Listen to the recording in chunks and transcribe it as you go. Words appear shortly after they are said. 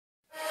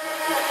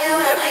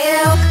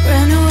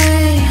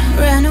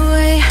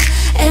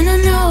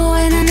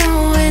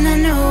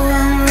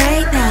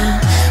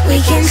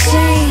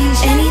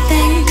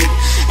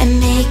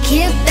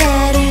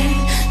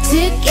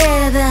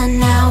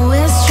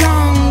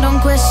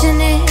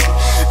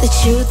The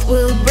truth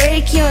will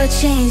break your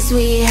chains,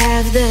 we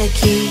have the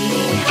key.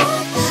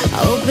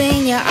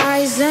 Open your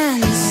eyes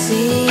and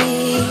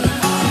see.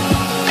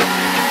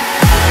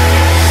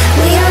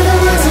 We are the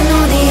ones who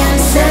know the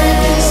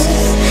answers,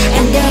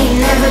 and they ain't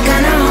never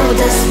gonna hold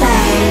us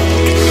back.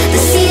 The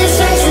sea is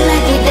rising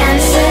like we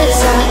dancers.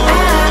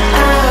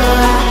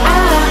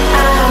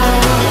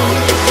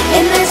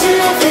 Imagine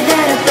life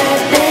without a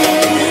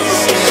purpose.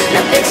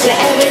 Now picture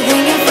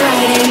everything you're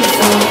fighting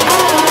for.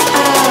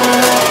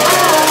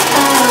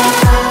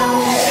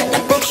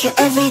 Now picture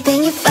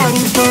everything you're fighting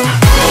for.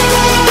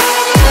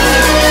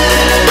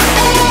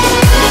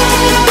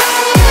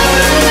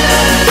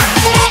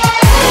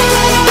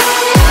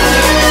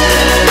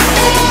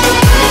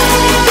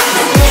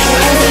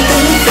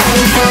 Everything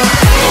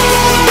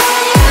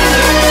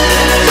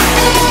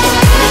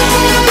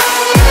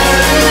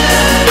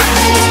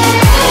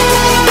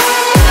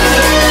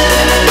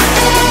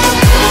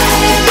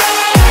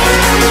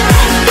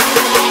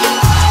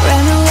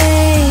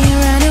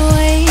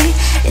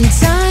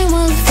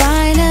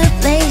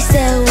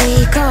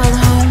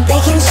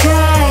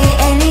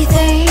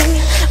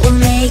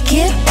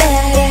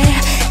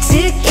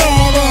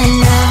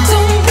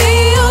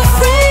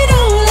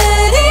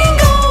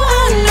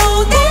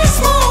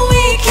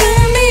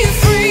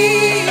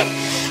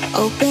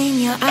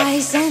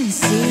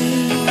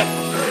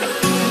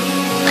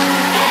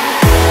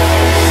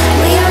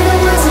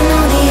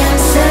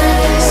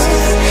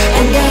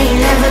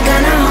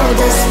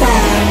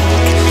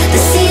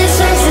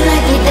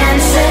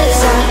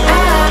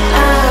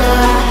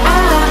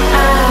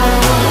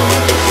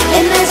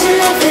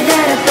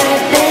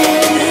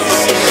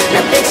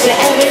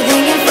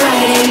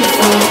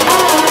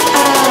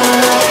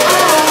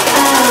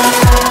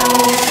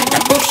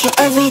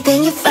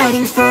you're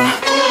fighting for.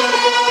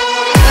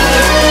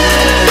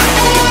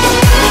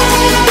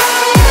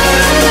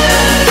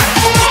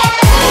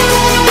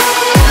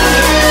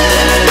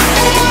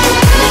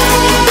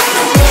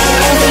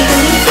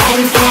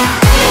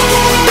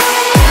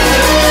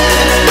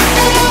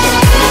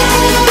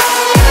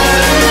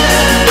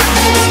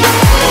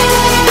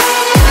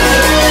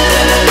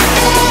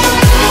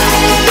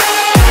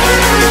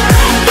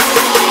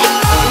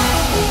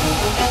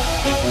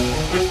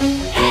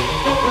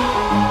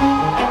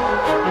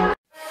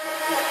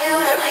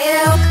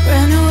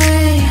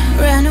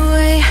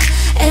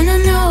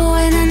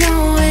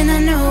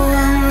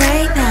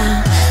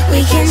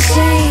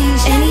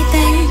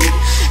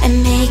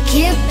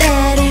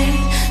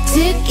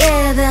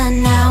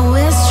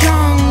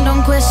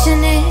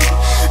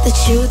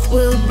 Truth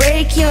will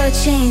break your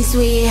chains,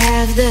 we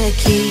have the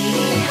key.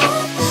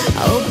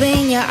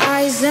 Open your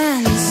eyes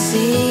and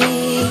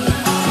see.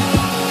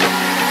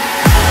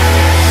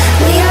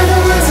 We are the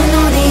ones who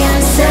know the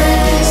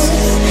answers,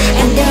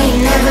 and they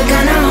ain't never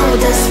gonna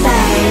hold us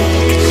back.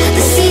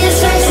 The sea is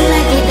rising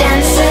like we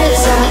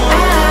dancers.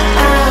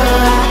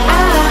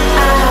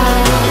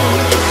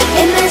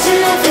 Imagine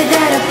life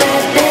without a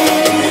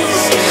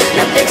purpose.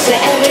 Now picture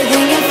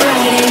everything you're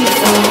fighting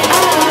for.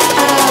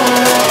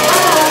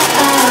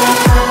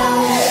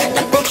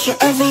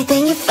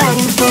 Everything you're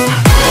fighting for.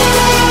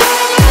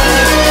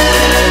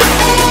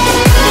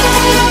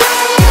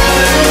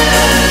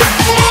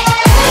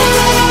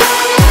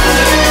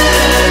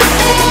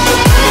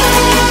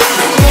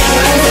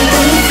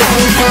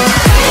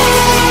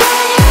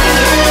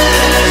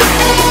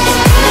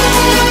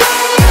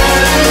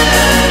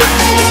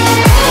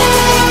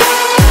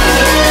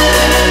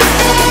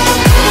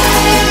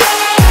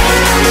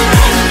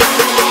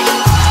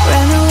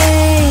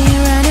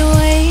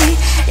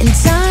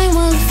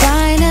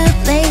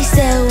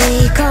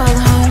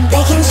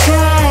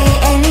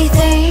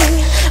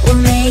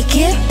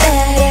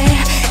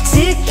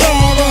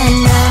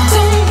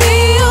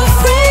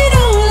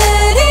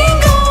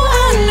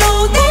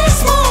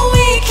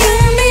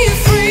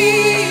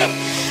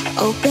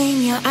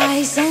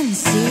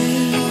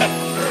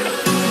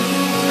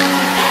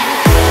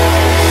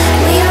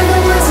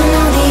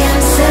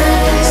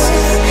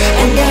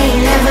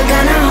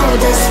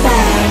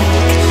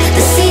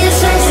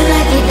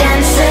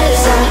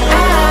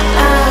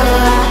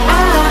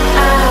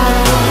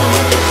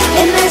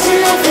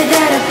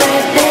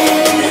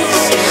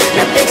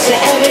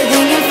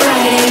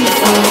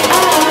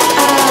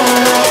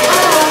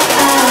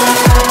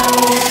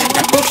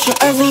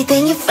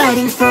 Everything you're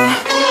fighting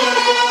for.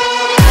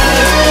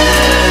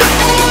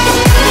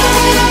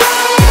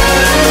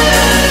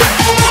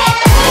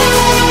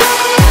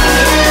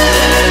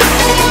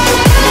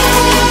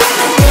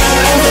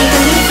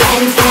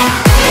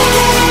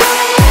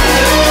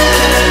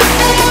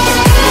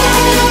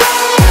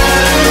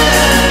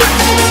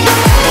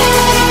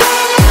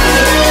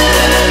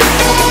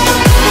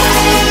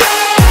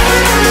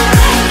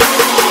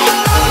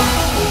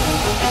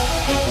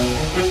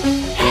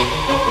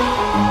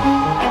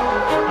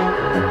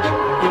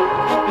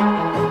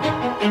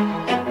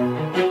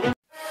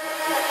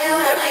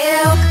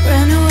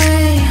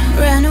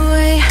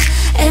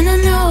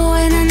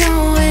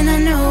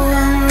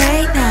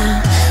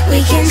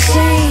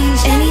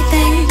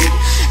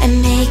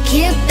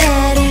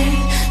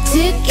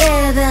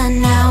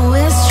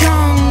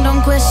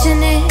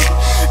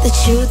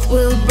 truth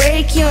will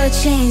break your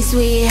chains.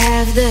 We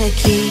have the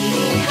key.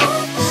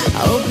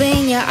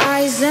 Open your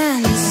eyes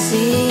and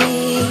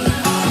see.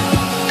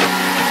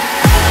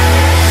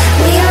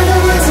 We are the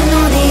ones who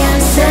know the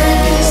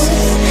answers,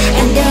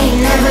 and they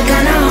ain't never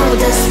gonna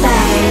hold us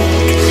back.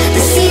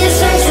 The sea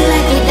is rising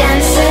like we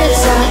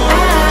dancers.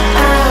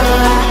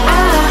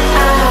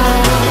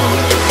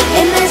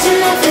 Imagine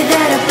life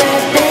without a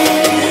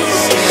purpose.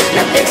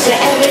 Now picture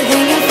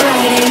everything you're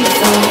fighting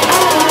for.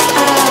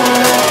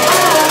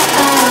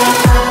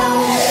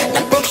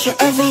 Now picture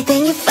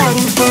everything you're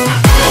fighting for.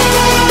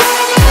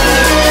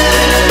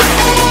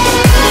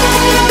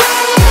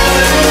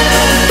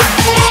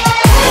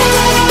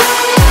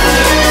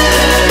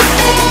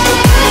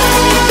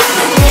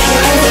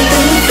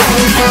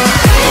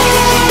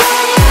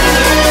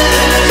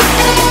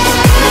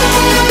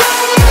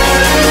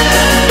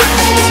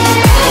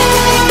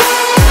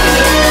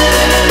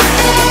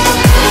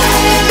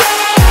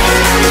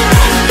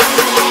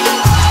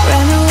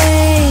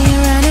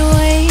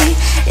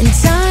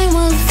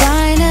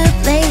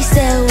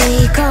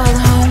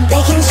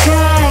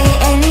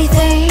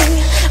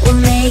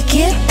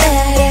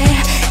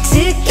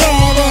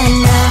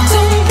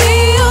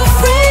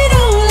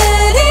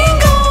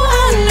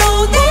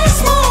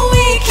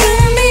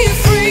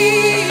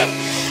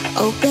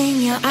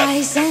 Open your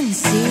eyes and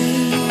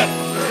see.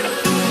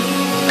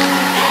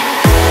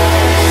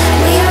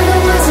 We are the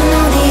ones who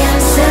know the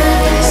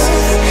answers,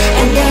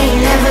 and they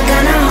ain't never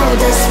gonna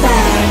hold us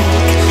back.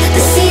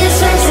 The sea is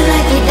rising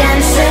like we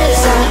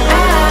dancers.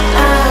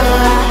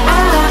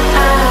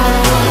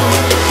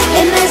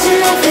 Imagine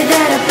life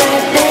without a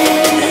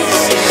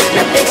purpose.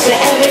 Now picture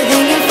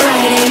everything you're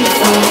fighting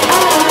for.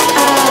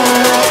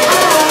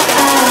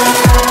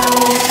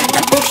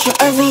 Now picture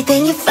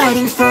everything you're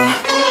fighting for.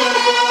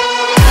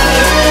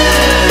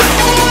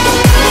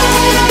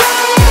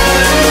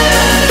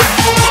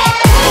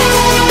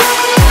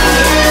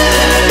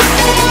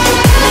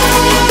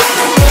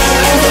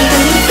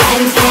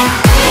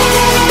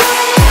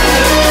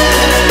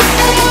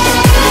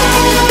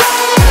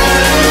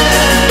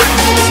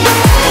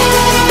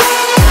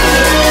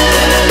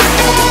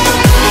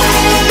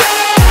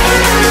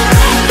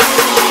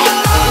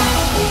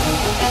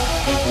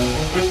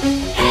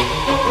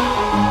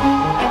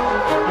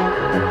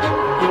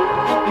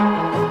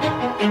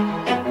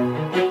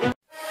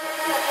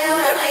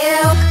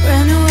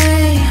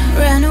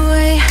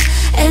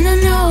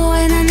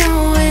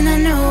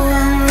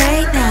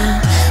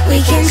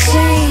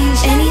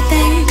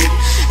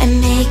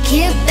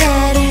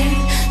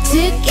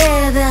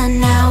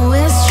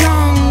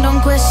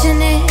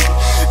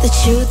 The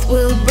truth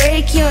will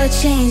break your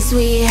chains.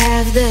 We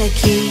have the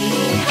key.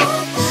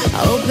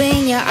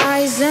 Open your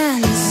eyes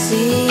and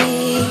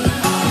see.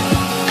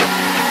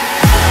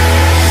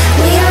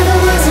 We are the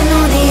ones who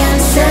know the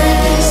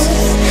answers,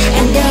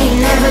 and they ain't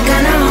never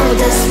gonna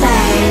hold us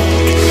back.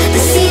 The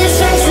sea is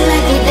rising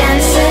like we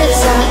dancers.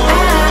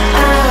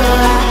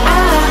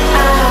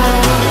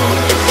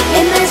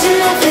 Imagine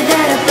life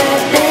without a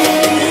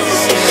purpose.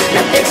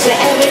 Now picture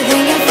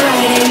everything you're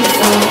fighting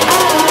for.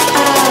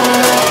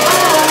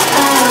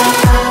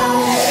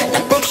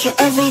 Picture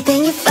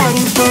everything you're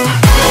fighting for.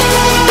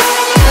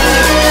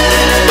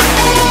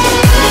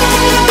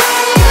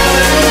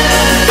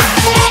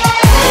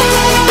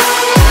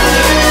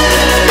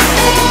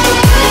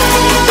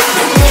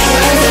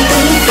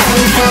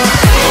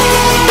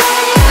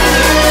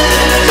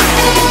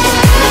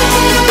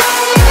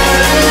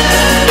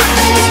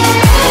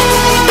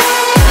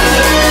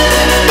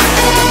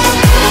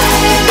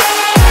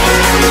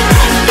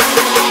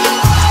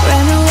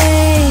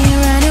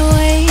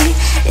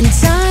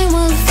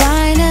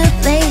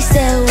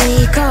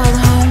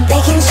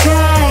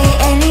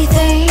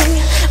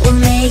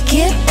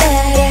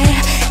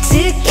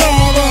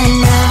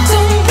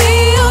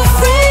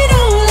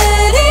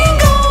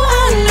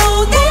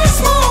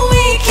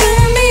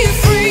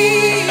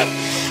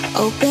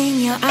 Open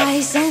your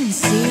eyes and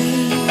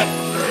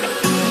see.